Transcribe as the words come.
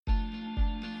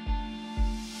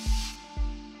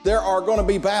There are going to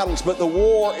be battles, but the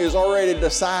war is already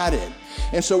decided.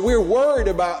 And so we're worried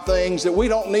about things that we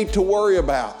don't need to worry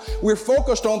about. We're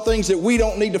focused on things that we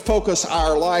don't need to focus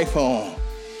our life on.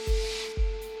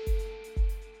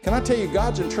 Can I tell you,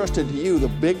 God's entrusted to you the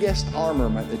biggest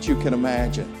armament that you can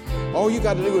imagine. All you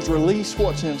got to do is release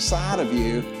what's inside of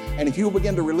you. And if you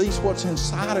begin to release what's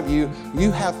inside of you,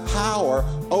 you have power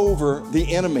over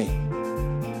the enemy.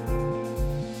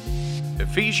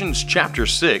 Ephesians chapter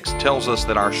 6 tells us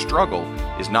that our struggle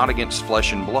is not against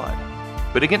flesh and blood,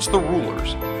 but against the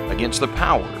rulers, against the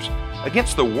powers,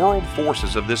 against the world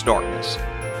forces of this darkness,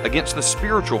 against the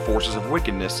spiritual forces of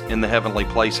wickedness in the heavenly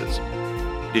places.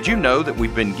 Did you know that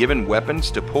we've been given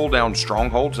weapons to pull down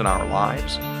strongholds in our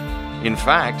lives? In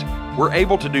fact, we're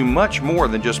able to do much more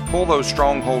than just pull those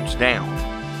strongholds down.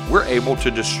 We're able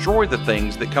to destroy the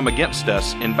things that come against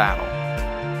us in battle.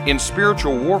 In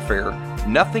spiritual warfare,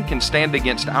 nothing can stand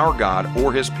against our God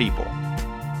or His people.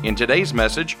 In today's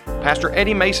message, Pastor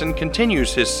Eddie Mason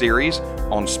continues his series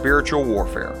on spiritual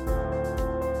warfare.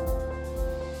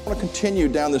 I want to continue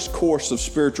down this course of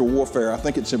spiritual warfare. I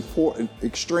think it's important,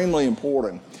 extremely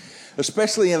important,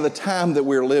 especially in the time that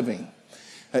we're living,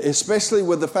 especially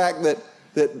with the fact that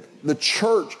the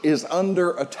church is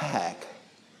under attack.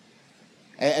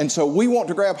 And so we want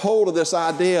to grab hold of this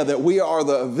idea that we are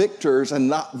the victors and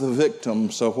not the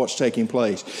victims of what's taking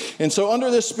place. And so under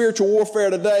this spiritual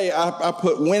warfare today, I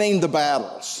put winning the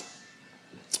battles.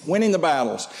 Winning the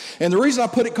battles. And the reason I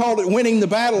called it winning the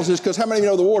battles is because how many of you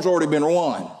know the war's already been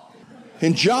won?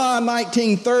 In John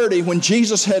 19:30, when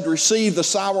Jesus had received the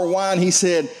sour wine, He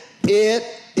said, "It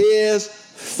is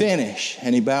finished."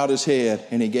 And He bowed His head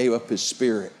and He gave up His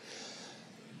spirit.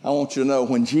 I want you to know,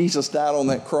 when Jesus died on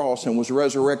that cross and was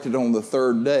resurrected on the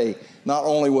third day, not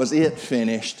only was it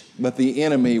finished, but the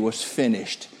enemy was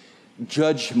finished.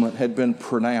 Judgment had been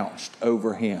pronounced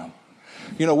over him.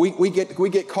 You know, we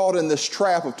get caught in this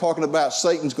trap of talking about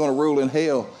Satan's going to rule in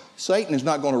hell. Satan is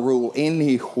not going to rule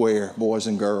anywhere, boys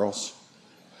and girls.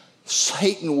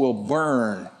 Satan will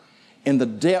burn in the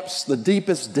depths, the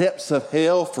deepest depths of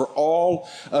hell for all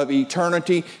of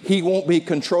eternity. He won't be in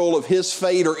control of his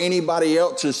fate or anybody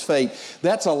else's fate.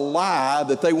 That's a lie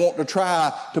that they want to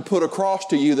try to put across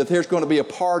to you, that there's going to be a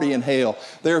party in hell.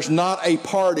 There's not a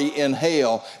party in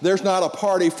hell. There's not a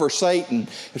party for Satan.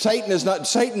 Satan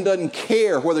doesn't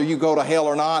care whether you go to hell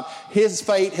or not. His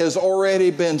fate has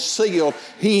already been sealed.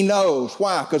 He knows.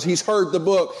 Why? Because he's heard the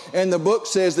book, and the book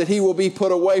says that he will be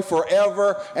put away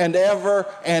forever and ever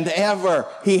and ever.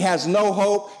 He has no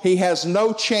hope. He has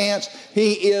no chance.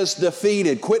 He is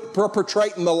defeated. Quit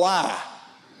perpetrating the lie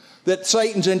that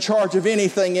Satan's in charge of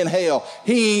anything in hell.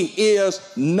 He is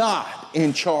not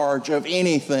in charge of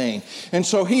anything. And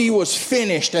so he was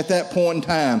finished at that point in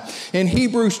time. In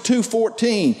Hebrews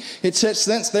 2:14, it says,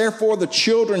 "Since therefore the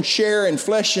children share in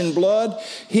flesh and blood,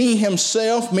 He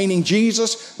Himself," meaning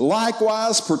Jesus,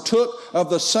 "likewise partook of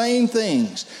the same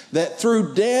things, that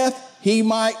through death He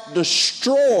might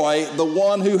destroy the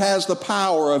one who has the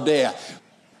power of death."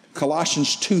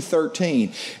 Colossians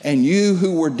 2:13, "And you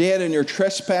who were dead in your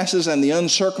trespasses and the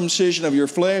uncircumcision of your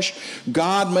flesh,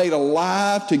 God made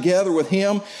alive together with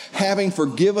Him, having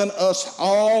forgiven us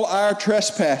all our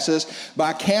trespasses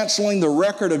by canceling the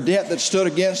record of debt that stood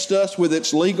against us with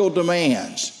its legal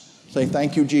demands." Say,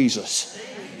 "Thank you, Jesus."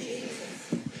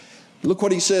 Look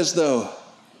what he says though.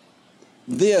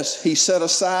 "This He set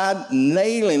aside,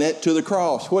 nailing it to the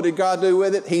cross." What did God do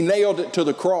with it? He nailed it to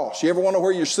the cross. You ever wonder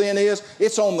where your sin is?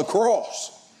 It's on the cross.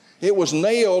 It was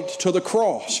nailed to the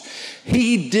cross.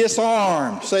 He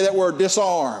disarmed, say that word,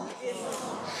 disarmed,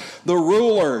 the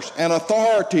rulers and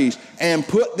authorities, and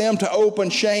put them to open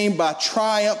shame by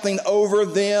triumphing over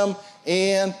them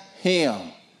in Him.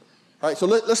 All right, so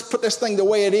let's put this thing the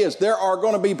way it is. There are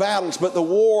going to be battles, but the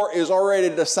war is already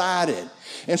decided.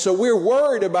 And so we're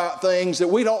worried about things that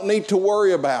we don't need to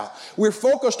worry about. We're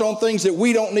focused on things that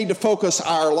we don't need to focus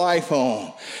our life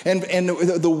on.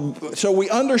 So we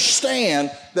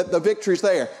understand that the victory's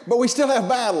there. But we still have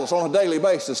battles on a daily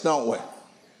basis, don't we?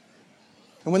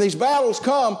 And when these battles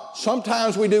come,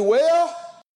 sometimes we do well,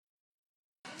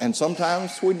 and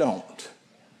sometimes we don't.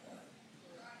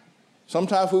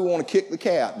 Sometimes we want to kick the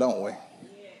cat, don't we?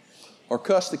 Or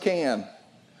cuss the can,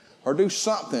 or do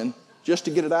something just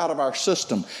to get it out of our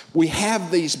system. We have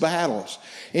these battles.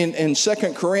 In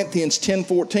 2 Corinthians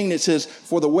 10:14, it says,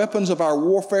 "For the weapons of our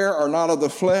warfare are not of the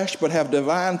flesh, but have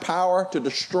divine power to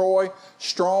destroy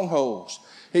strongholds."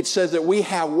 It says that we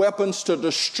have weapons to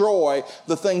destroy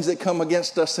the things that come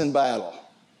against us in battle.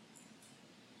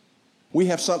 We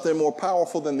have something more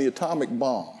powerful than the atomic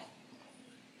bomb.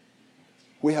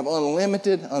 We have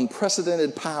unlimited,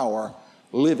 unprecedented power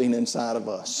living inside of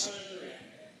us.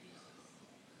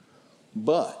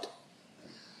 But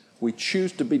we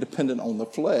choose to be dependent on the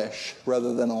flesh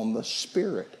rather than on the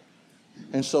Spirit.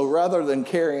 And so rather than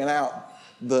carrying out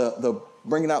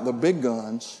bringing out the big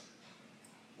guns,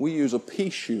 we use a pea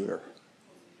shooter.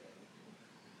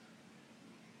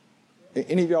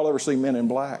 Any of y'all ever seen Men in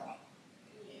Black?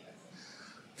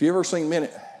 If you ever seen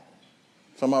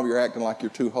some of you are acting like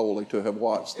you're too holy to have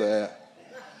watched that.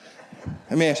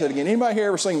 Let me ask that again. Anybody here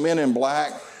ever seen Men in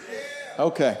Black?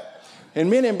 Okay. In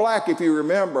Men in Black, if you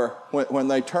remember, when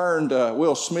they turned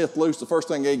Will Smith loose, the first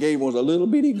thing they gave him was a little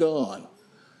bitty gun.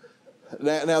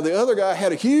 Now the other guy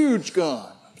had a huge gun.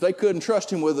 They couldn't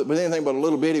trust him with anything but a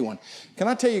little bitty one. Can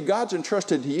I tell you, God's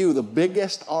entrusted to you the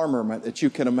biggest armament that you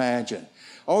can imagine.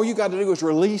 All you got to do is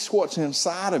release what's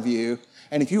inside of you.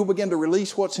 And if you begin to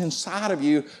release what's inside of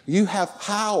you, you have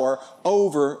power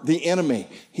over the enemy.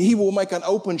 He will make an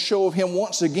open show of him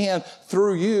once again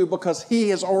through you because he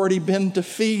has already been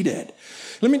defeated.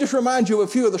 Let me just remind you of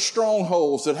a few of the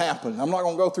strongholds that happen. I'm not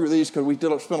going to go through these because we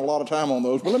still spent a lot of time on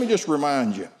those, but let me just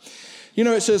remind you. You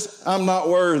know, it says, I'm not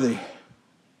worthy.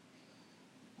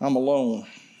 I'm alone.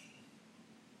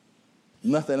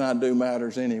 Nothing I do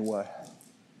matters anyway.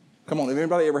 Come on, have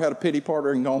anybody ever had a pity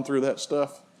party and gone through that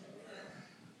stuff?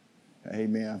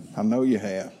 Amen. I know you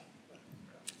have.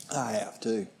 I have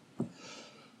too.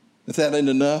 If that ain't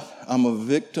enough, I'm a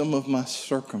victim of my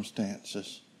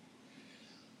circumstances.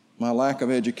 My lack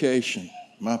of education.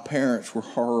 My parents were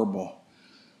horrible.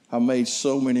 I made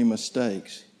so many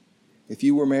mistakes. If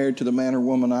you were married to the man or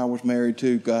woman I was married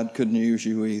to, God couldn't use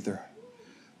you either.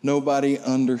 Nobody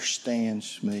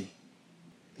understands me.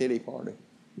 Pity party.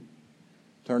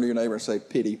 Turn to your neighbor and say,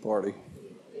 pity party.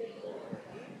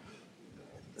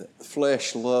 The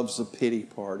flesh loves a pity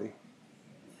party.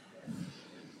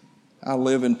 I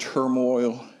live in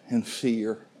turmoil and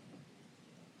fear.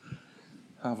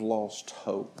 I've lost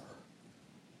hope.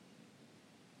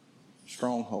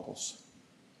 Strongholds.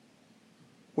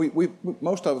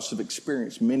 Most of us have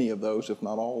experienced many of those, if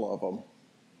not all of them.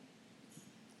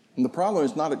 And the problem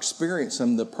is not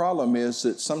experiencing them. The problem is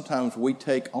that sometimes we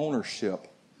take ownership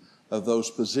of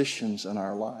those positions in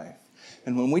our life.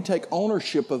 And when we take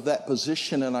ownership of that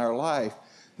position in our life,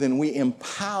 then we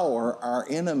empower our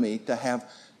enemy to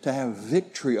have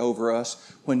victory over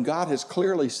us when God has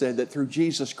clearly said that through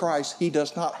Jesus Christ, he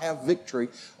does not have victory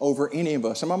over any of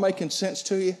us. Am I making sense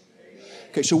to you?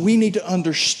 Okay, so we need to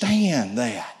understand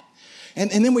that. And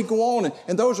then we go on,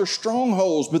 and those are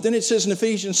strongholds. But then it says in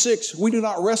Ephesians 6, we do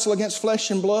not wrestle against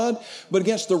flesh and blood, but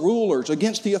against the rulers,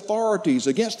 against the authorities,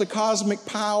 against the cosmic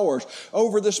powers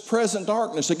over this present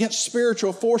darkness, against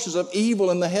spiritual forces of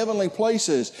evil in the heavenly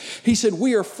places. He said,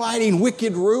 we are fighting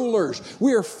wicked rulers.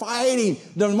 We are fighting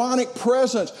demonic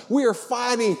presence. We are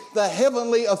fighting the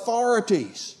heavenly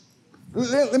authorities.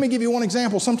 Let me give you one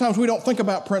example. Sometimes we don't think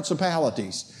about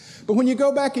principalities. But when you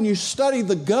go back and you study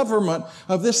the government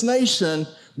of this nation,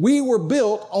 we were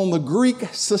built on the Greek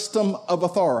system of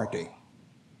authority.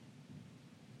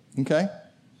 Okay?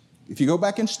 If you go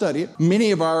back and study it,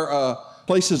 many of our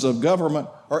places of government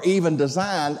are even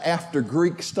designed after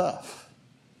Greek stuff.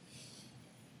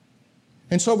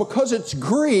 And so because it's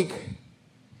Greek,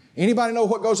 anybody know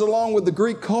what goes along with the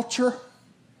Greek culture?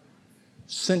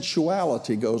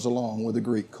 Sensuality goes along with the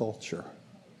Greek culture.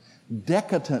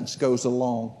 Decadence goes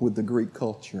along with the Greek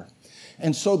culture.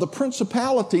 And so the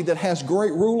principality that has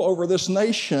great rule over this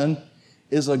nation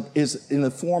is in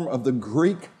the form of the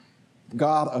Greek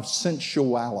god of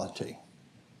sensuality.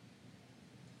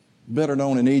 Better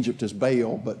known in Egypt as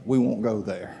Baal, but we won't go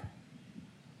there.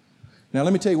 Now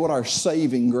let me tell you what our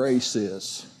saving grace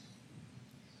is.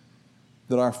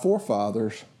 That our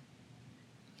forefathers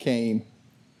came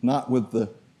not with the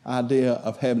idea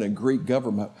of having a Greek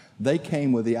government. They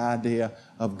came with the idea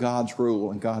of God's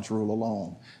rule and God's rule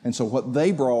alone. And so what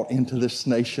they brought into this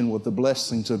nation were the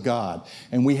blessings of God.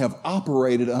 And we have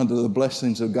operated under the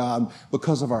blessings of God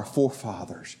because of our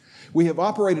forefathers. We have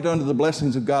operated under the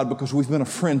blessings of God because we've been a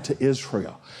friend to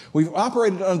Israel. We've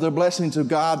operated under the blessings of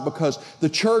God because the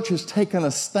church has taken a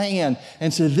stand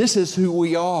and said, this is who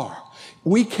we are.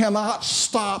 We cannot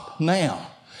stop now.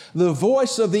 The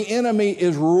voice of the enemy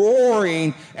is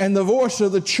roaring, and the voice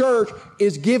of the church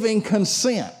is giving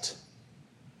consent.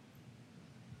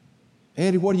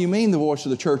 Eddie, what do you mean the voice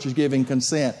of the church is giving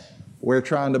consent? We're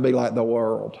trying to be like the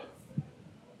world.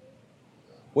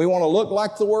 We want to look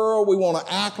like the world. We want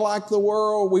to act like the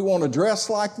world. We want to dress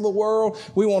like the world.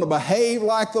 We want to behave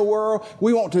like the world.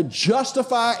 We want to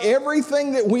justify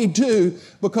everything that we do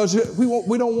because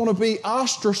we don't want to be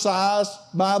ostracized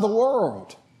by the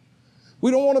world. We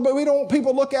don't want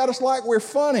people to look at us like we're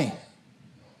funny.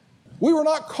 We were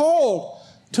not called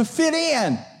to fit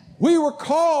in. We were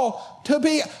called to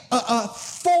be a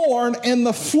thorn in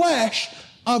the flesh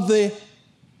of the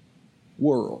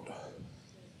world.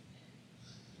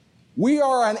 We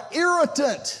are an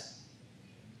irritant.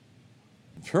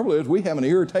 The trouble is, we haven't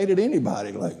irritated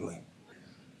anybody lately.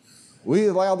 We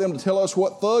allow them to tell us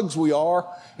what thugs we are,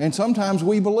 and sometimes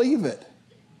we believe it.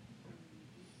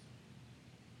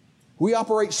 We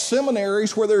operate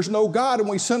seminaries where there's no God, and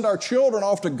we send our children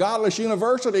off to godless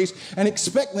universities and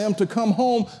expect them to come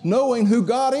home knowing who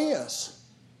God is.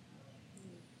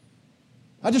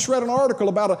 I just read an article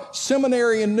about a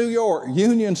seminary in New York,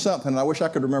 Union something. I wish I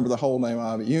could remember the whole name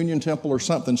of it, Union Temple or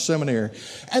something seminary.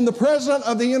 And the president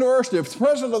of the university, the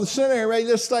president of the seminary made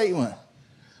this statement: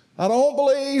 I don't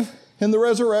believe in the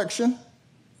resurrection.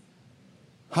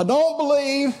 I don't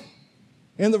believe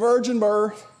in the virgin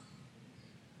birth.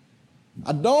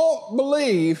 I don't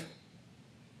believe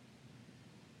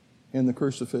in the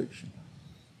crucifixion.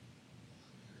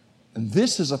 And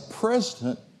this is a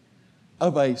president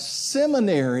of a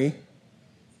seminary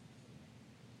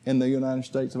in the United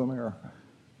States of America.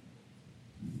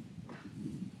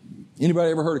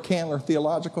 Anybody ever heard of Candler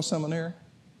Theological Seminary?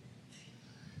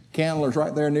 Candler's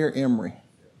right there near Emory.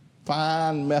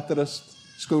 Fine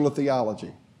Methodist School of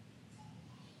Theology.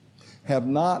 Have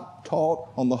not taught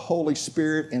on the Holy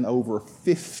Spirit in over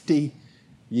 50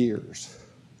 years.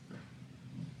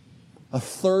 A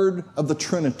third of the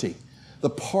Trinity. The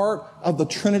part of the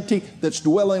Trinity that's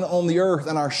dwelling on the earth,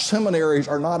 and our seminaries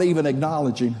are not even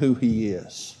acknowledging who He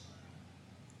is.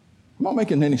 Am I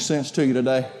making any sense to you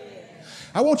today?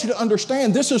 I want you to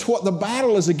understand this is what the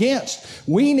battle is against.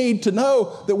 We need to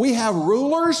know that we have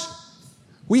rulers,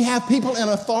 we have people in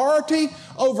authority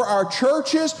over our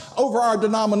churches, over our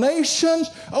denominations,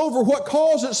 over what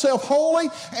calls itself holy,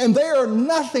 and they are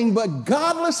nothing but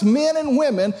godless men and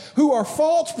women who are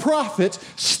false prophets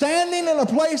standing in a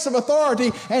place of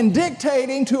authority and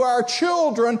dictating to our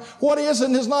children what is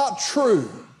and is not true.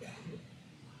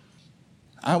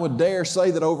 I would dare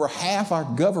say that over half our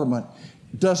government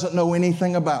doesn't know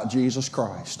anything about Jesus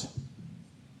Christ.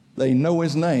 They know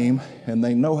His name and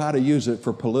they know how to use it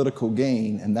for political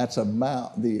gain, and that's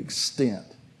about the extent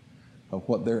of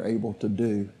what they're able to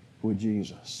do with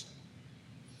Jesus.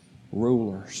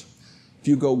 Rulers. If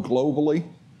you go globally,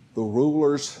 the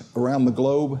rulers around the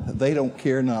globe, they don't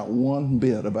care not one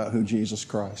bit about who Jesus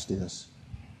Christ is.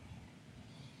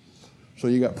 So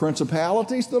you got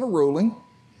principalities that are ruling,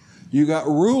 you got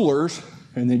rulers,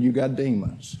 and then you got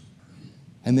demons.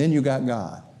 And then you got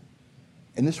God.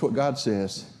 And this is what God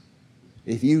says: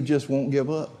 if you just won't give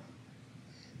up,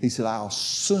 He said, I'll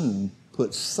soon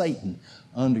put Satan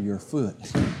under your foot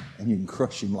and you can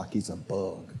crush him like he's a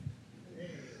bug.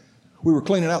 We were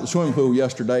cleaning out the swimming pool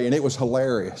yesterday and it was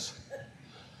hilarious.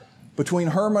 Between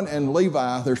Herman and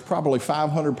Levi, there's probably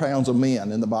 500 pounds of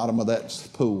men in the bottom of that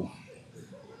pool.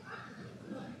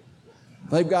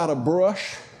 They've got a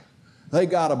brush, they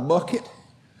got a bucket,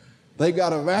 they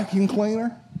got a vacuum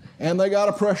cleaner, and they got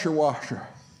a pressure washer.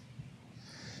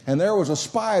 And there was a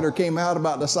spider came out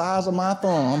about the size of my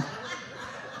thumb.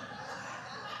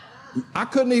 I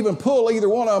couldn't even pull either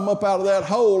one of them up out of that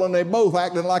hole, and they both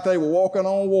acted like they were walking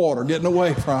on water, getting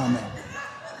away from me.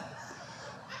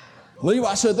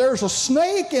 Levi said, there's a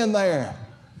snake in there.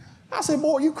 I said,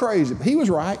 boy, you crazy. He was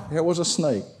right. There was a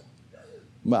snake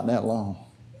about that long.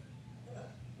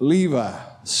 Levi,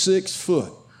 6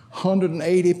 foot,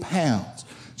 180 pounds.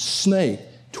 Snake,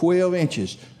 12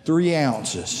 inches, 3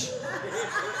 ounces.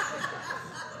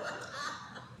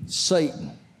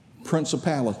 Satan,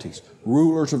 principalities,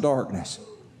 rulers of darkness.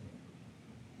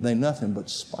 They nothing but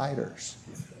spiders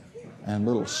and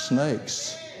little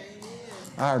snakes.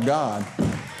 Our God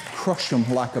crushed them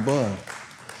like a bug.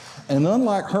 And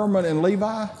unlike Herman and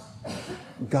Levi,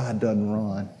 God doesn't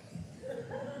run.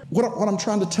 What I'm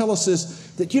trying to tell us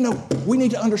is that, we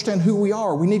need to understand who we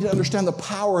are. We need to understand the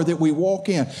power that we walk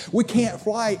in. We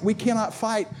cannot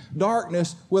fight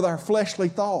darkness with our fleshly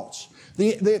thoughts.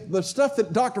 The stuff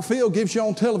that Dr. Phil gives you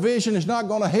on television is not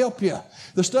going to help you.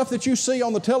 The stuff that you see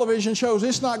on the television shows,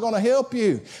 it's not going to help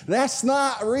you. That's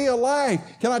not real life.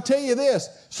 Can I tell you this?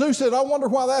 Sue said, I wonder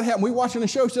why that happened. We watching the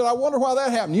show, said, I wonder why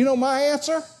that happened. You know my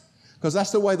answer? Because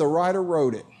that's the way the writer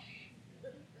wrote it.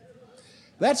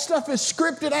 That stuff is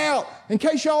scripted out. In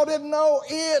case y'all didn't know,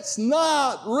 it's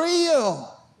not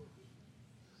real.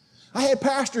 I had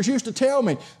pastors used to tell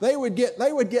me they would get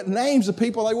names of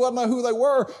people, they wouldn't know who they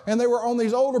were, and they were on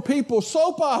these older people's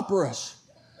soap operas.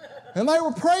 And they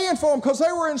were praying for them because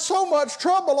they were in so much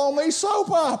trouble on these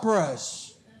soap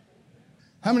operas.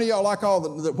 How many of y'all like all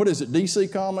what is it,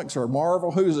 DC Comics or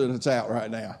Marvel? Who's it that's out right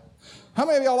now? How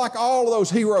many of y'all like all of those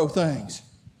hero things?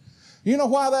 You know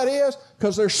why that is?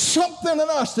 Because there's something in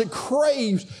us that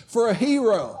craves for a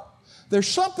hero. There's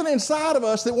something inside of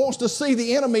us that wants to see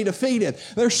the enemy defeated.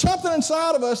 There's something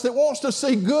inside of us that wants to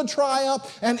see good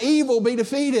triumph and evil be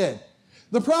defeated.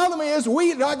 The problem is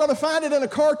we're not going to find it in a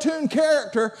cartoon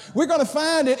character. We're going to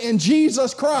find it in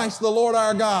Jesus Christ, the Lord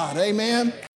our God.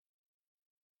 Amen?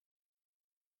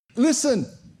 Listen,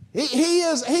 He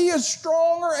is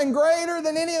stronger and greater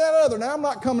than any of that other. Now, I'm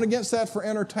not coming against that for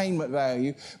entertainment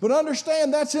value, but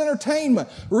understand that's entertainment.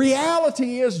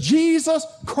 Reality is Jesus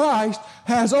Christ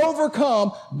has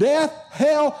overcome death,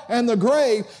 hell, and the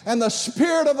grave, and the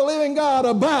Spirit of the living God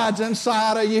abides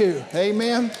inside of you.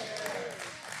 Amen?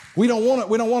 We don't want it.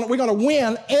 We're going to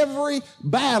win every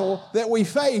battle that we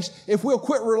face if we'll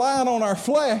quit relying on our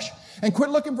flesh and quit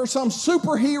looking for some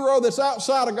superhero that's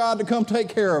outside of God to come take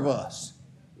care of us.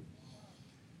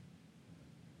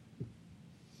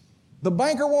 The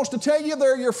banker wants to tell you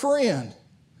they're your friend.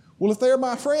 Well, if they're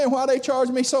my friend, why do they charge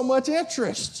me so much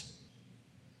interest?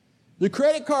 The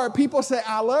credit card people say,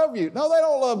 I love you. No, they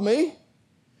don't love me.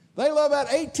 They love that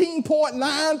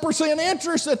 18.9%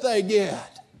 interest that they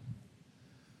get.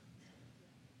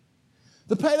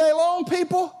 The payday loan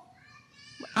people,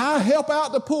 I help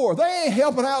out the poor. They ain't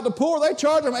helping out the poor. They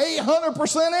charge them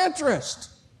 800%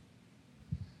 interest.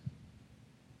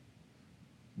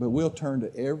 But we'll turn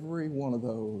to every one of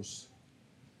those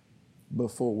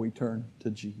before we turn to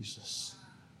Jesus.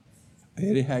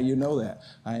 Eddie, how you know that?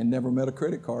 I ain't never met a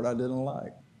credit card I didn't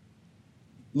like.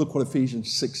 Look what Ephesians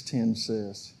 6:10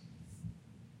 says.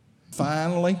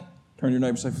 Finally, turn to your neighbor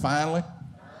and say, finally,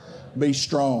 be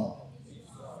strong.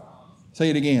 Say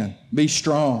it again. Be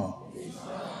strong. Be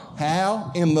strong.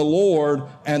 How? In the Lord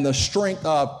and the strength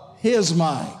of His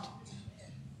might.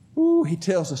 Ooh, He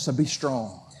tells us to be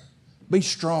strong. Be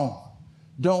strong.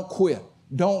 Don't quit.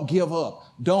 Don't give up.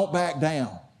 Don't back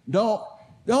down. Don't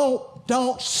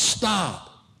stop.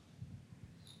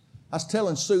 I was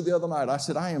telling Sue the other night, I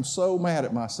said, I am so mad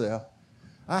at myself.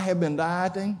 I have been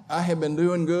dieting. I have been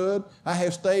doing good. I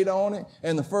have stayed on it.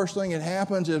 And the first thing that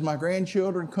happens is my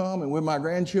grandchildren come, and with my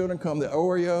grandchildren come the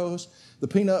Oreos, the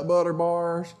peanut butter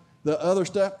bars, the other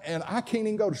stuff, and I can't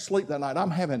even go to sleep that night.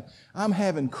 I'm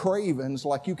having cravings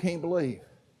like you can't believe.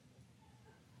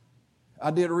 I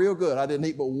did real good. I didn't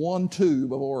eat but one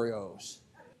tube of Oreos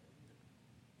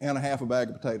and a half a bag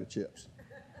of potato chips.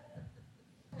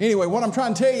 Anyway, what I'm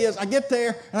trying to tell you is I get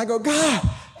there and I go, God,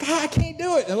 I can't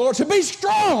do it. And the Lord said, be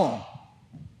strong.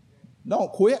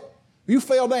 Don't quit. You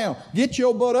fell down. Get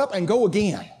your butt up and go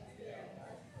again.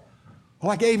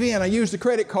 Well, I gave in. I used the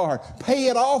credit card. Pay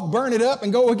it off, burn it up,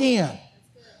 and go again.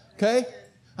 Okay?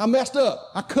 I messed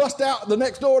up. I cussed out the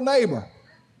next door neighbor.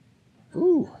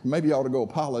 Ooh, maybe you ought to go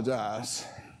apologize.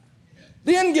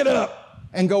 Then get up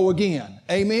and go again.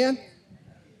 Amen?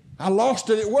 I lost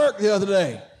it at work the other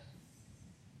day.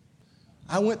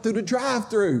 I went through the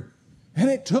drive-thru, and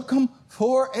it took them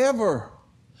forever.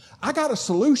 I got a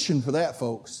solution for that,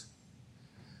 folks.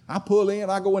 I pull in,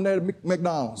 I go in there to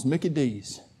McDonald's, Mickey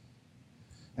D's,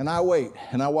 and I wait,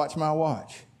 and I watch my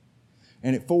watch.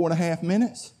 And at 4.5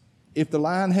 minutes, if the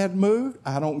line hadn't moved,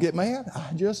 I don't get mad.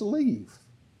 I just leave.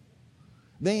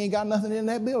 They ain't got nothing in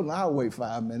that building. I'll wait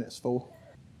 5 minutes for.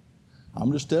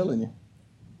 I'm just telling you.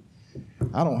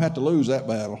 I don't have to lose that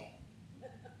battle.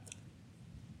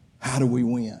 How do we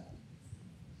win?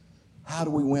 How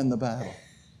do we win the battle?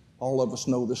 All of us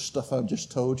know this stuff I've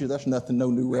just told you. That's nothing,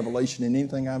 no new revelation in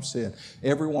anything I've said.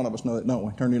 Every one of us know it, don't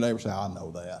we? Turn to your neighbor and say, I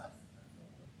know that.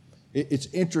 It's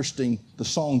interesting, the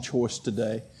song choice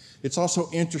today. It's also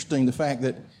interesting the fact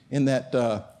that in that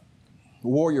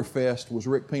Warrior Fest was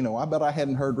Rick Pino. I bet I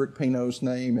hadn't heard Rick Pino's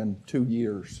name in 2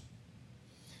 years.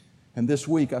 And this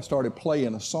week I started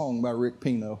playing a song by Rick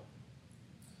Pino.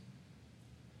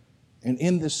 And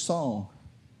in this song,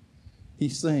 he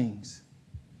sings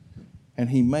and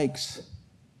he makes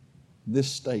this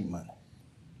statement: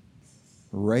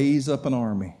 raise up an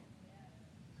army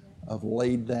of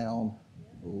laid down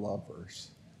lovers.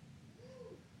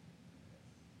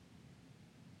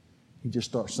 He just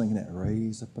starts singing that.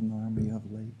 Raise up an army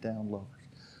of laid down lovers.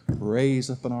 Raise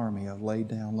up an army of laid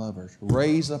down lovers.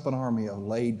 Raise up an army of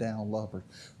laid down lovers.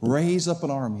 Raise up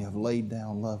an army of laid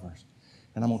down lovers.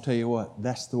 And I'm going to tell you what,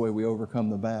 that's the way we overcome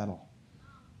the battle.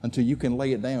 Until you can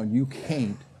lay it down, you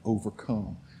can't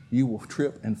overcome. You will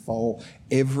trip and fall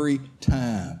every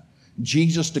time.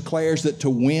 Jesus declares that to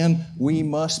win, we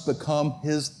must become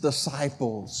His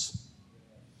disciples.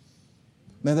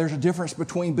 Now, there's a difference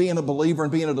between being a believer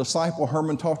and being a disciple.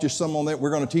 Herman taught you some on that.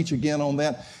 We're going to teach again on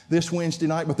that this Wednesday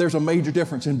night. But there's a major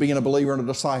difference in being a believer and a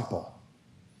disciple.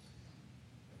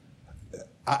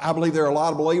 I believe there are a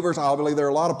lot of believers. I believe there are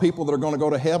a lot of people that are going to go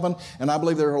to heaven. And I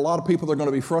believe there are a lot of people that are going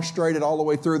to be frustrated all the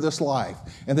way through this life.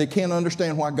 And they can't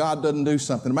understand why God doesn't do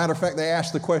something. As a matter of fact, they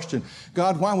ask the question,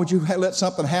 God, why would you let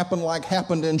something happen like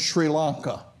happened in Sri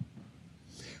Lanka?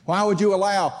 Why would you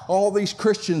allow all these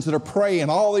Christians that are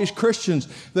praying, all these Christians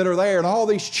that are there, and all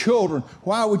these children,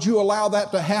 why would you allow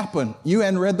that to happen? You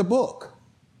hadn't read the book.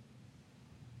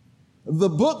 The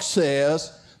book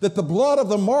says that the blood of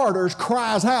the martyrs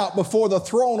cries out before the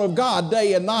throne of God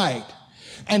day and night.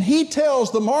 And he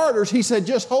tells the martyrs, he said,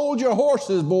 just hold your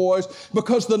horses, boys,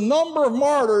 because the number of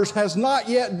martyrs has not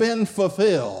yet been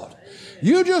fulfilled.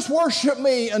 You just worship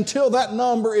me until that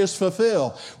number is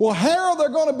fulfilled. Well, how are there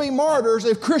going to be martyrs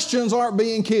if Christians aren't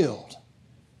being killed?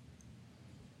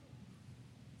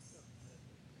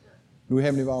 Do we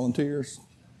have any volunteers?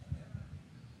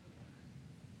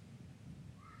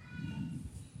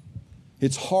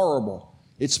 It's horrible.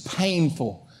 It's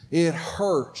painful. It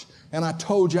hurts. And I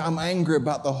told you I'm angry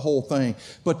about the whole thing.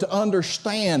 But to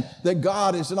understand that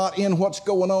God is not in what's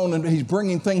going on and He's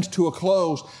bringing things to a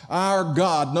close, our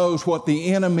God knows what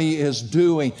the enemy is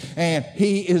doing. And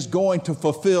He is going to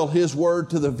fulfill His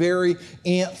word to the very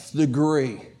nth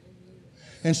degree.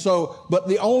 And so, but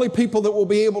the only people that will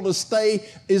be able to stay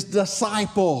is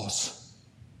disciples.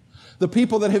 The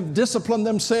people that have disciplined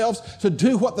themselves to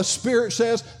do what the Spirit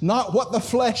says, not what the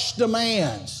flesh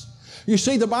demands. You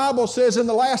see, the Bible says in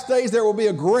the last days there will be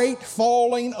a great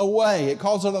falling away. It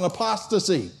calls it an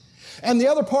apostasy. And the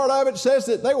other part of it says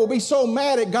that they will be so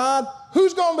mad at God.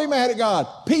 Who's going to be mad at God?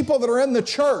 People that are in the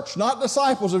church, not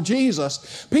disciples of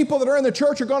Jesus. People that are in the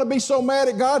church are going to be so mad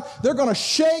at God, they're going to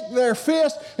shake their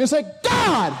fist and say,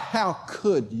 God, how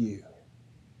could you?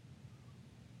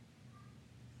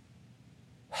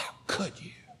 Could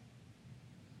you?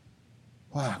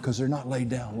 Why? Because they're not laid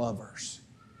down lovers.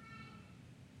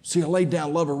 See, a laid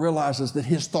down lover realizes that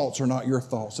his thoughts are not your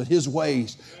thoughts, that his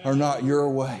ways are not your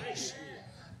ways.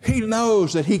 He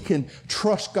knows that he can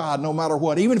trust God no matter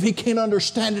what. Even if he can't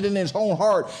understand it in his own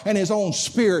heart and his own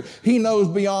spirit, he knows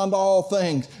beyond all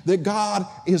things that God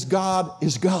is God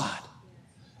is God.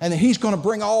 And that He's going to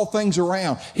bring all things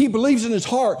around. He believes in his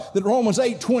heart that Romans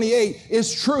 8:28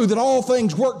 is true, that all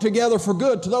things work together for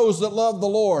good to those that love the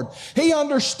Lord. He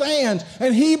understands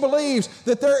and he believes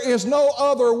that there is no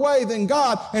other way than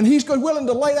God, and he's willing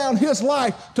to lay down his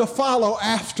life to follow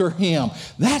after Him.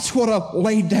 That's what a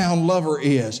laid down lover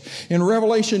is. In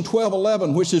Revelation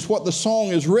 12:11, which is what the song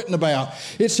is written about,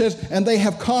 it says, and they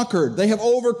have conquered, they have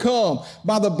overcome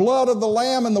by the blood of the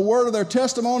Lamb and the word of their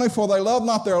testimony, for they love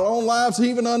not their own lives,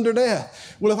 even unto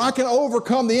death. Well, if I can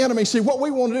overcome the enemy, see, what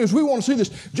we want to do is we want to see this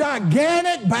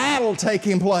gigantic battle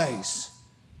taking place.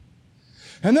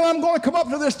 And then I'm going to come up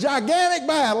to this gigantic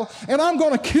battle, and I'm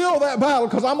going to kill that battle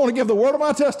because I'm going to give the word of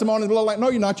my testimony. And they're like, no,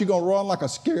 you're not. You're going to run like a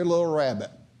scared little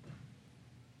rabbit.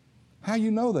 How you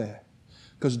know that?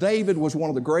 Because David was one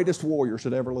of the greatest warriors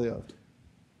that ever lived.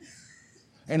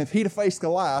 And if he'd have faced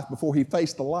Goliath before he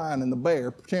faced the lion and the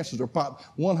bear, chances are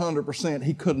 100%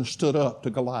 he couldn't have stood up to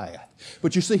Goliath.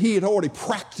 But you see, he had already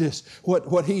practiced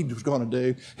what he was going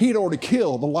to do. He'd already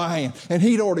killed the lion, and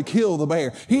he'd already killed the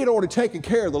bear. He had already taken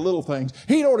care of the little things.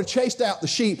 He'd already chased out the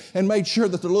sheep and made sure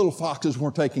that the little foxes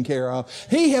weren't taken care of.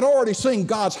 He had already seen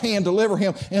God's hand deliver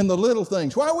him in the little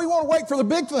things. Why do we want to wait for the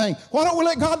big thing? Why don't we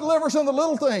let God deliver us in the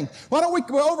little things? Why don't we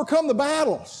overcome the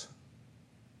battles?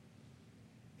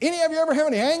 Any of you ever have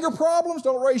any anger problems?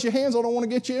 Don't raise your hands. I don't want to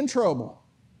get you in trouble.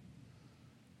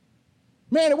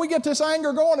 Man, if we get this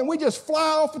anger going and we just fly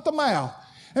off at the mouth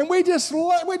and we just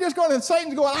go and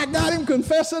Satan's going, I got him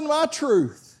confessing my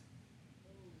truth.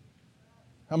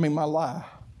 I mean, my lie.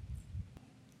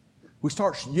 We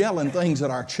start yelling things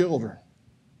at our children.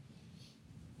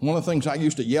 One of the things I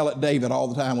used to yell at David all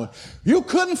the time was, you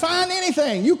couldn't find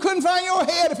anything. You couldn't find your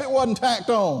head if it wasn't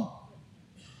tacked on.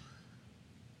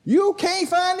 You can't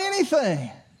find anything.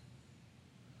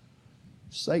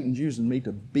 Satan's using me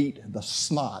to beat the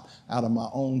snot out of my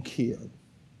own kid.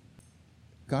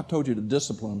 God told you to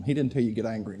discipline him. He didn't tell you to get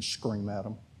angry and scream at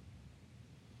him.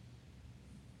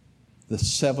 The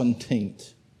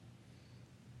 17th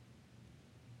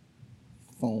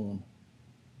phone,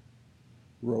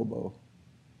 robo.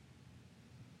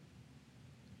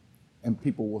 And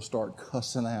people will start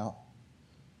cussing out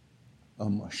a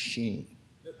machine.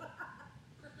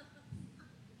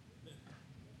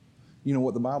 You know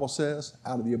what the Bible says?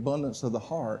 Out of the abundance of the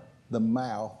heart, the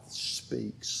mouth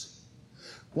speaks.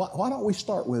 Why don't we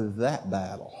start with that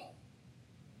battle?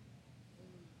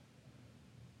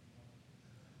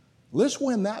 Let's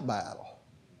win that battle.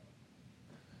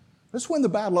 Let's win the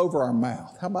battle over our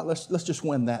mouth. How about let's just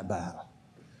win that battle?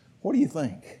 What do you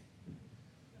think?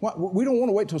 We don't want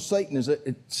to wait till Satan is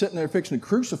sitting there fixing to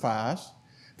crucify us,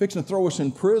 fixing to throw us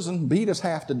in prison, beat us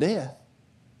half to death.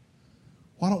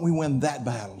 Why don't we win that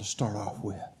battle to start off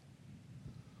with?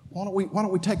 Why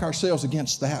don't we take ourselves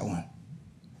against that one?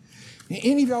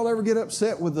 Any of y'all ever get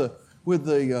upset with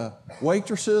the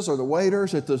waitresses or the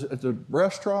waiters at the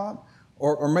restaurant?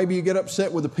 Or maybe you get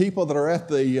upset with the people that are at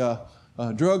the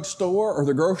drug store or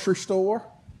the grocery store?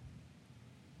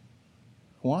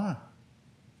 Why?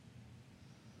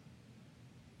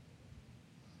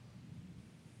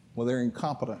 Well, they're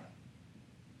incompetent.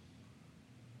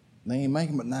 They ain't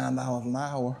making but $9 an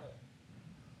hour.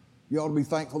 You ought to be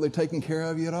thankful they're taking care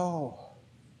of you at all.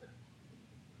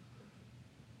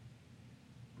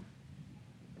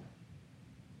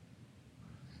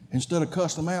 Instead of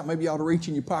cussing them out, maybe you ought to reach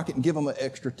in your pocket and give them an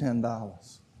extra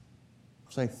 $10.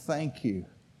 Say thank you.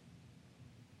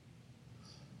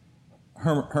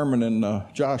 Herman and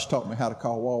Josh taught me how to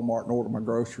call Walmart and order my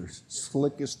groceries.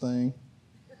 Slickest thing.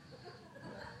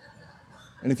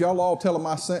 And if y'all all tell them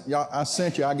I sent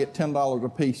you, I get $10 a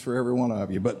piece for every one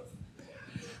of you. But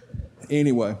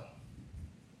anyway,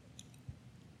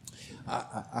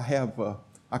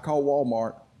 I call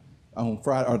Walmart on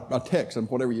Friday, or I text them,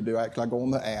 whatever you do. Actually, I go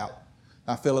on the app,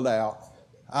 I fill it out.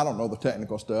 I don't know the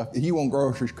technical stuff. If you want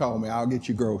groceries, call me. I'll get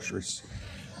you groceries.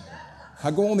 I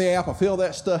go on the app, I fill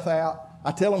that stuff out.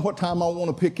 I tell them what time I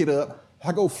want to pick it up.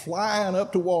 I go flying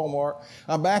up to Walmart.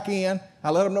 I back in.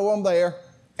 I let them know I'm there.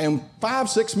 And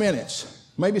 5-6 minutes,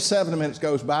 maybe 7 minutes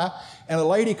goes by, and a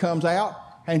lady comes out,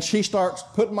 and she starts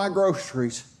putting my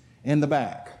groceries in the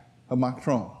back of my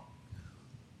trunk.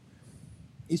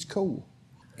 It's cool.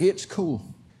 It's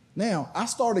cool. Now, I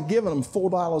started giving them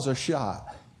 $4 a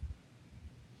shot.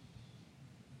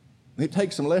 It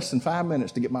takes them less than 5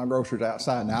 minutes to get my groceries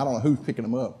outside. Now, I don't know who's picking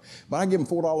them up, but I give them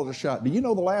 $4 a shot. Do you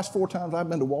know the last 4 times I've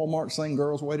been to Walmart, the same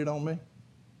girls waited on me?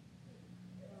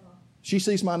 She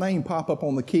sees my name pop up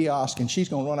on the kiosk, and she's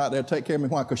going to run out there and take care of me.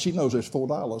 Why? Because she knows there's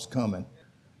 $4 coming.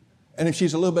 And if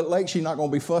she's a little bit late, she's not going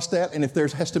to be fussed at. And if there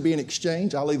has to be an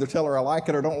exchange, I'll either tell her I like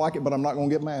it or don't like it, but I'm not going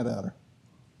to get mad at her.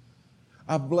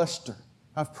 I've blessed her.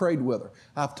 I've prayed with her.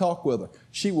 I've talked with her.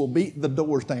 She will beat the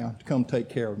doors down to come take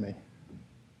care of me.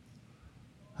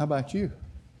 How about you?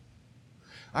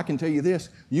 I can tell you this.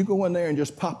 You go in there and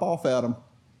just pop off at them,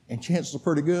 and chances are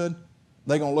pretty good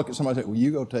they're going to look at somebody and say, well,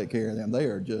 you go take care of them. They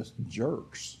are just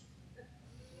jerks.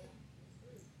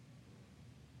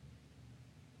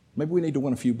 Maybe we need to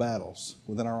win a few battles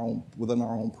within our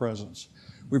own presence.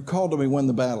 We've called to win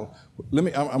the battle. I'm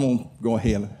going to go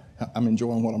ahead. I'm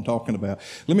enjoying what I'm talking about.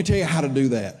 Let me tell you how to do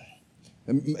that.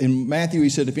 In Matthew, he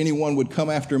said, if anyone would come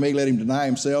after me, let him deny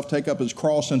himself, take up his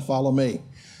cross, and follow me.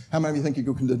 How many of you think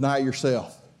you can deny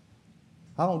yourself?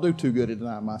 I don't do too good at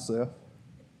denying myself.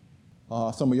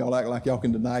 Some of y'all act like y'all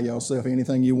can deny yourself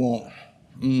anything you want.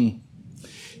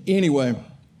 Anyway,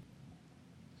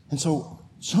 and so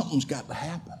something's got to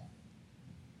happen.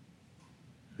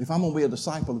 If I'm going to be a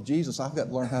disciple of Jesus, I've got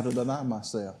to learn how to deny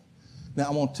myself. Now,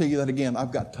 I want to tell you that again.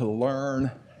 I've got to learn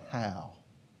how.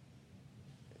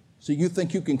 So you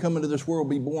think you can come into this world,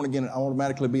 be born again, and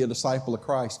automatically be a disciple of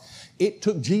Christ. It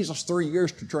took Jesus 3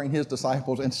 years to train his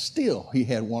disciples, and still he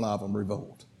had one of them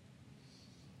revolt.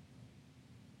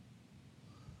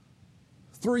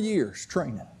 3 years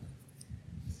training.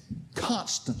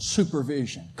 Constant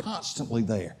supervision, constantly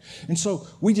there. And so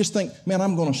we just think, man,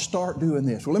 I'm going to start doing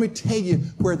this. Well, let me tell you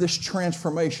where this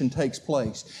transformation takes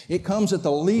place. It comes at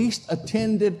the least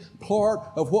attended part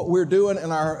of what we're doing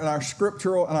in our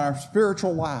scriptural and our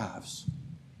spiritual lives.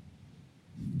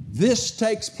 This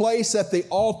takes place at the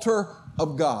altar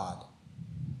of God,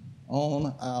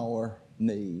 on our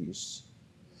knees.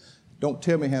 Don't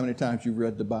tell me how many times you've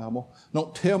read the Bible.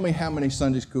 Don't tell me how many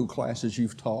Sunday school classes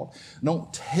you've taught.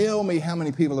 Don't tell me how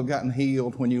many people have gotten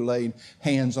healed when you laid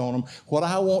hands on them. What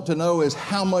I want to know is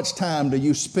how much time do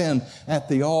you spend at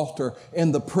the altar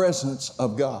in the presence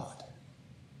of God?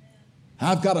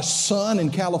 I've got a son in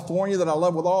California that I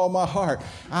love with all my heart.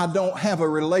 I don't have a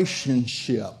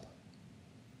relationship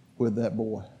with that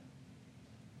boy.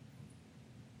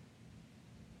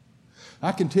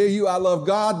 I can tell you I love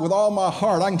God with all my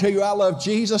heart. I can tell you I love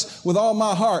Jesus with all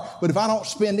my heart. But if I don't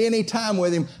spend any time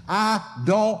with him, I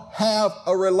don't have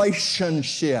a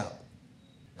relationship.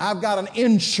 I've got an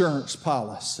insurance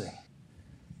policy.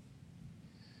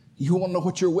 You want to know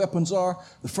what your weapons are?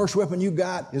 The first weapon you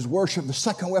got is worship. The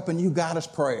second weapon you got is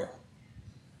prayer.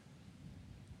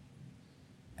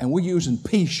 And we're using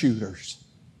pea shooters.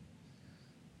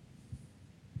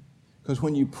 Because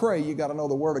when you pray, you got to know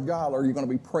the Word of God, or you're going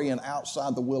to be praying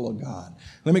outside the will of God.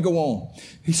 Let me go on.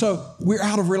 So we're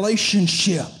out of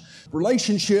relationship.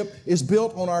 Relationship is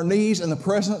built on our knees in the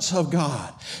presence of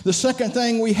God. The second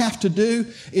thing we have to do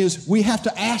is we have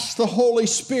to ask the Holy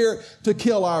Spirit to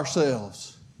kill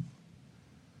ourselves.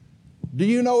 Do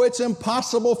you know it's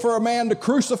impossible for a man to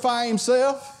crucify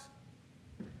himself?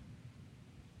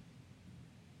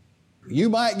 You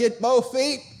might get both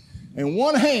feet and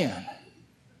one hand.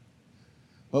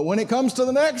 But when it comes to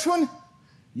the next one,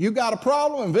 you got a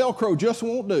problem and Velcro just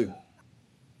won't do.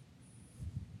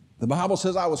 The Bible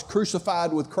says I was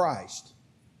crucified with Christ.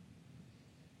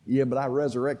 Yeah, but I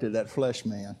resurrected that flesh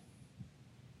man.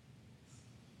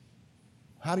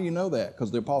 How do you know that?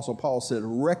 Because the Apostle Paul said,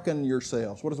 reckon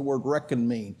yourselves. What does the word reckon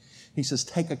mean? He says,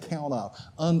 take account of,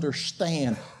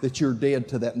 understand that you're dead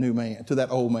to that new man, to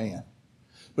that old man.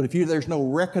 But if there's no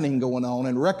reckoning going on,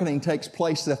 and reckoning takes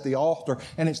place at the altar,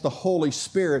 and it's the Holy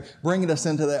Spirit bringing us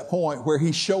into that point where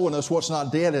He's showing us what's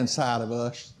not dead inside of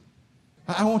us.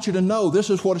 I want you to know this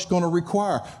is what it's going to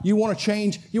require. You want to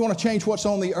change what's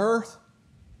on the earth?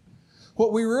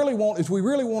 What we really want is we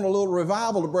really want a little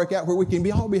revival to break out where we can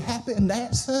all be happy and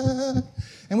dance.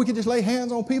 And we can just lay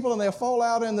hands on people and they'll fall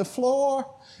out on the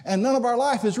floor. And none of our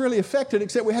life is really affected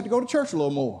except we have to go to church a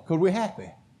little more because we're happy.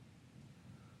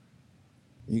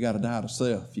 You got to die to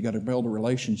self. You got to build a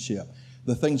relationship.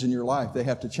 The things in your life, they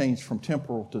have to change from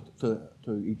temporal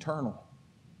to eternal.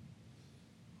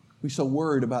 We're so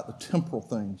worried about the temporal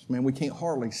things. Man, we can't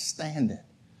hardly stand it.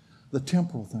 The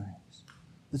temporal things.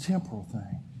 The temporal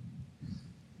things.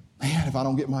 Man, if I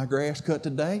don't get my grass cut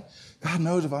today, God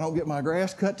knows if I don't get my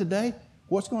grass cut today,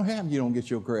 what's going to happen if you don't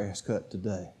get your grass cut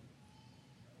today?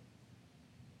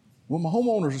 Well, my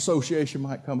homeowners association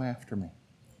might come after me.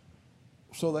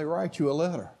 So they write you a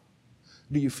letter.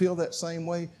 Do you feel that same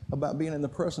way about being in the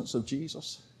presence of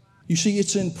Jesus? You see,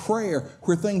 it's in prayer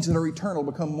where things that are eternal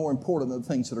become more important than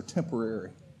things that are temporary.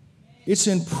 It's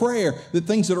in prayer that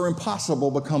things that are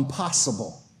impossible become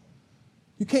possible.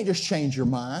 You can't just change your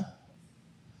mind.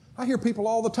 I hear people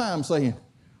all the time saying,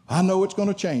 I know it's going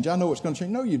to change. I know it's going to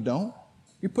change. No, you don't.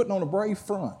 You're putting on a brave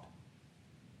front.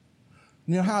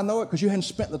 You know how I know it? Because you hadn't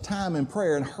spent the time in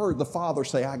prayer and heard the Father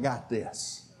say, I got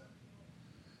this.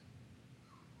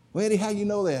 Well, Eddie, how you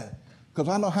know that? Because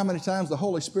I know how many times the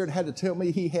Holy Spirit had to tell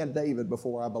me He had David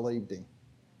before I believed Him.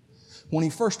 When He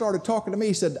first started talking to me,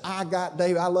 He said, I got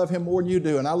David. I love him more than you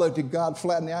do. And I looked at God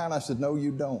flat in the eye and I said, no,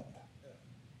 you don't.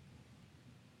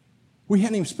 We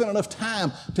hadn't even spent enough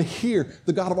time to hear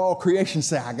the God of all creation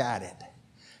say, I got it.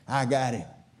 I got Him.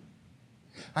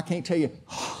 I can't tell you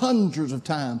hundreds of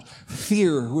times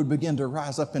fear would begin to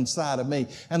rise up inside of me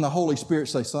and the Holy Spirit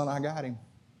say, son, I got Him.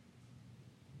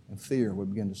 And fear would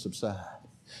begin to subside.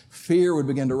 Fear would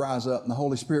begin to rise up and the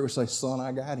Holy Spirit would say, son,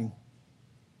 I got Him.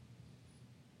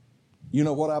 You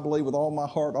know what I believe with all my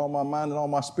heart, all my mind, and all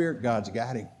my spirit? God's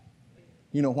got Him.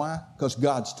 You know why? Because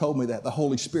God's told me that. The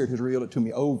Holy Spirit has revealed it to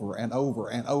me over and over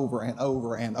and over and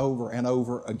over and over and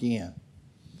over again.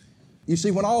 You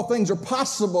see, when all things are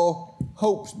possible,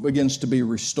 hope begins to be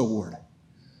restored.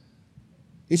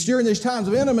 It's during these times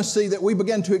of intimacy that we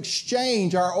begin to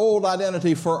exchange our old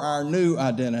identity for our new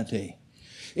identity.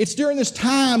 It's during this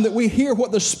time that we hear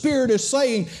what the Spirit is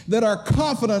saying that our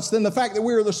confidence in the fact that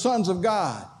we are the sons of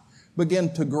God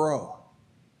begin to grow.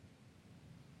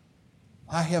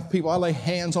 I lay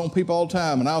hands on people all the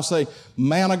time and I'll say,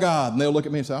 man of God. And they'll look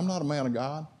at me and say, I'm not a man of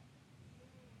God.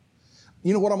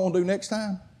 You know what I'm going to do next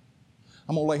time?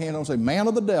 I'm going to lay hands on and say, man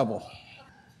of the devil.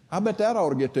 I bet that ought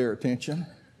to get their attention.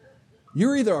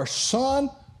 You're either a son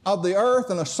of the earth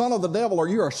and a son of the devil or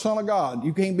you're a son of God.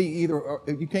 You can't be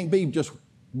you can't be just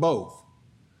both.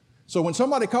 So when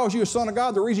somebody calls you a son of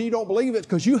God, the reason you don't believe it is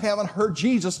because you haven't heard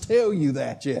Jesus tell you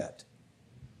that yet.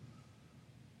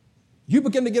 You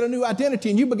begin to get a new identity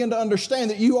and you begin to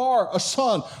understand that you are a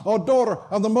son or daughter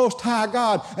of the Most High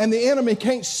God and the enemy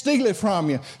can't steal it from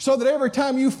you. So that every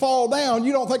time you fall down,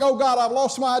 you don't think, oh God, I've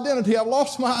lost my identity. I've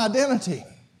lost my identity.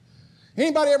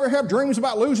 Anybody ever have dreams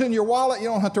about losing your wallet? You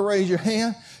don't have to raise your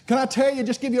hand. Can I tell you,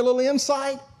 just give you a little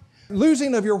insight?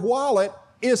 Losing of your wallet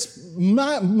is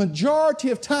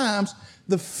majority of times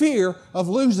the fear of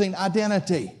losing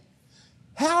identity.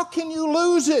 How can you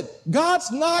lose it?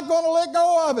 God's not going to let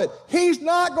go of it. He's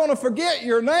not going to forget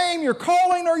your name, your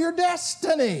calling, or your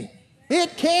destiny.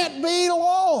 It can't be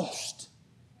lost.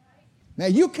 Now,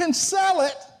 you can sell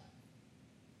it,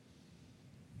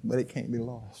 but it can't be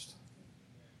lost.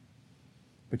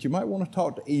 But you might want to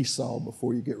talk to Esau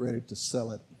before you get ready to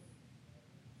sell it.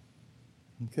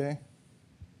 Okay?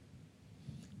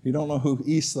 If you don't know who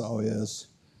Esau is,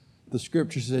 the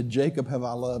scripture said, Jacob have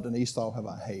I loved and Esau have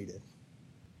I hated.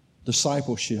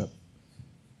 Discipleship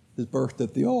is birthed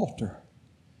at the altar.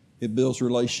 It builds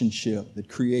relationship. It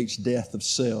creates death of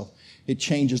self. It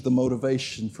changes the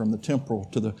motivation from the temporal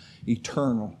to the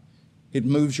eternal. It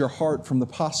moves your heart from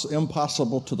the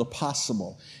impossible to the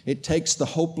possible. It takes the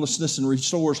hopelessness and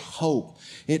restores hope.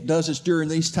 It does it during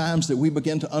these times that we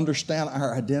begin to understand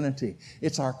our identity.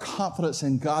 It's our confidence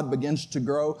in God begins to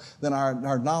grow, then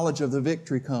our knowledge of the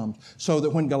victory comes. So that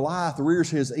when Goliath rears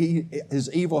his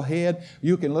evil head,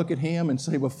 you can look at him and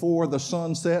say, before the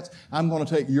sun sets, I'm going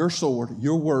to take your sword,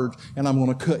 your words, and I'm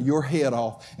going to cut your head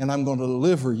off, and I'm going to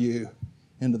deliver you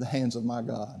into the hands of my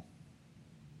God.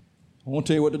 I want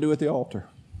to tell you what to do at the altar.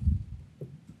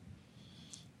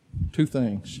 2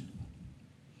 things.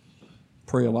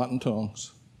 Pray a lot in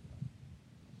tongues.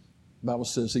 The Bible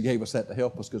says He gave us that to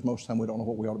help us because most of the time we don't know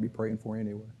what we ought to be praying for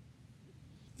anyway.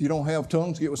 If you don't have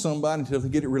tongues, get with somebody until they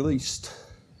get it released.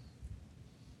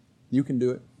 You can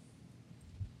do it.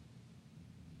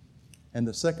 And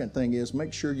the second thing is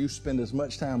make sure you spend as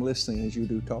much time listening as you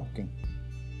do talking.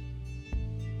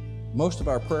 Most of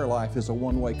our prayer life is a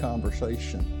one-way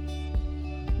conversation.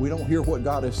 We don't hear what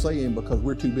God is saying because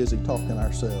we're too busy talking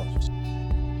ourselves.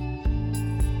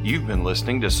 You've been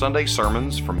listening to Sunday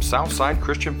sermons from Southside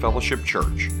Christian Fellowship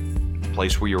Church, a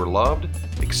place where you are loved,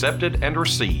 accepted, and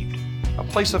received, a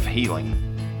place of healing,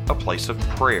 a place of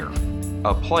prayer,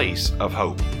 a place of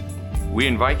hope. We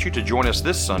invite you to join us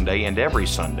this Sunday and every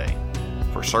Sunday.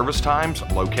 For service times,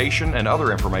 location, and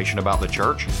other information about the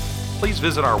church, please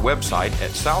visit our website at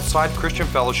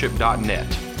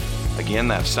southsidechristianfellowship.net. Again,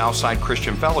 that's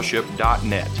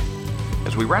southsidechristianfellowship.net.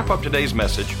 As we wrap up today's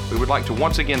message, we would like to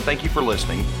once again thank you for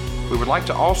listening. We would like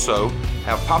to also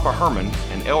have Papa Herman,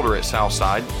 an elder at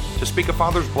Southside, to speak a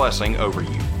Father's blessing over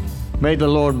you. May the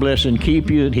Lord bless and keep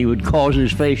you, that He would cause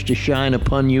His face to shine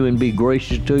upon you and be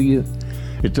gracious to you,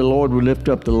 that the Lord would lift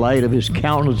up the light of His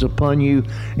countenance upon you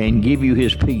and give you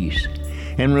His peace.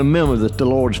 And remember that the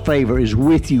Lord's favor is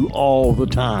with you all the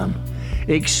time.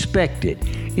 Expect it.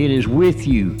 It is with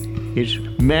you. It's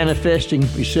manifesting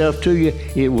itself to you.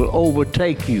 It will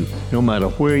overtake you no matter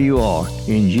where you are.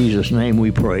 In Jesus' name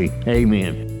we pray.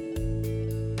 Amen.